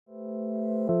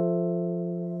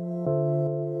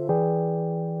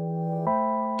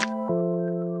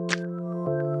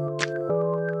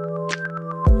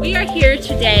here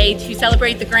today to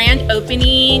celebrate the grand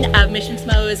opening of Mission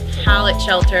Samoa's Pallet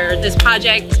Shelter. This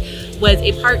project was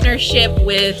a partnership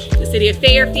with the city of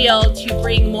Fairfield to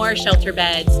bring more shelter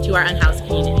beds to our unhoused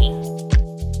community.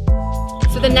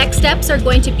 So the next steps are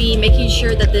going to be making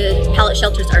sure that the pallet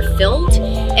shelters are filled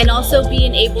and also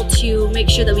being able to make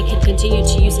sure that we can continue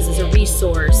to use this as a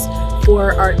resource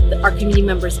for our community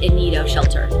members in need of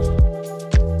shelter.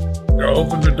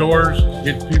 Open the doors,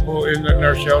 get people in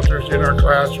our shelters, in our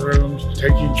classrooms,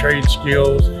 taking trade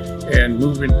skills and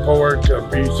moving forward to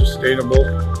be sustainable.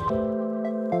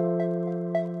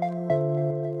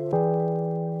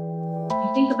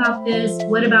 Think about this,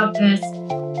 what about this?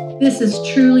 This is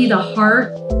truly the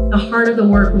heart of the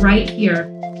work right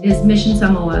here is Mission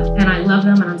Samoa, and I love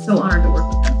them and I'm so honored to work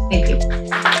with them. Thank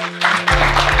you.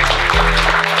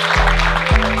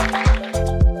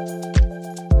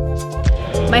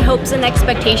 My hopes and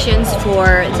expectations for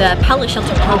the Pallet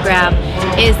Shelter program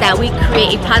is that we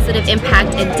create a positive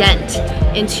impact and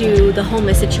dent into the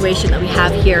homeless situation that we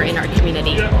have here in our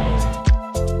community.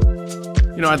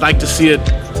 You know, I'd like to see it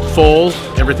full,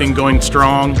 everything going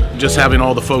strong, just having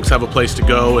all the folks have a place to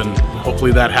go, and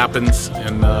hopefully that happens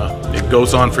and it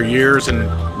goes on for years, and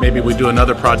maybe we do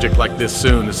another project like this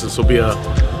soon. This will be a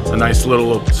nice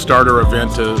little starter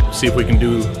event to see if we can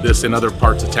do this in other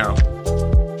parts of town.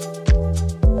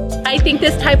 I think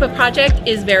this type of project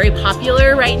is very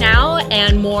popular right now,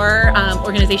 and more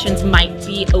organizations might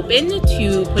be open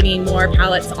to putting more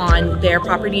pallets on their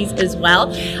properties as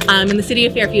well. And the city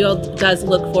of Fairfield does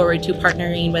look forward to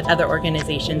partnering with other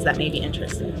organizations that may be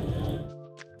interested.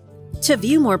 To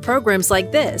view more programs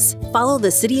like this, follow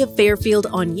the City of Fairfield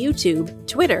on YouTube,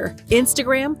 Twitter,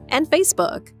 Instagram, and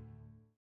Facebook.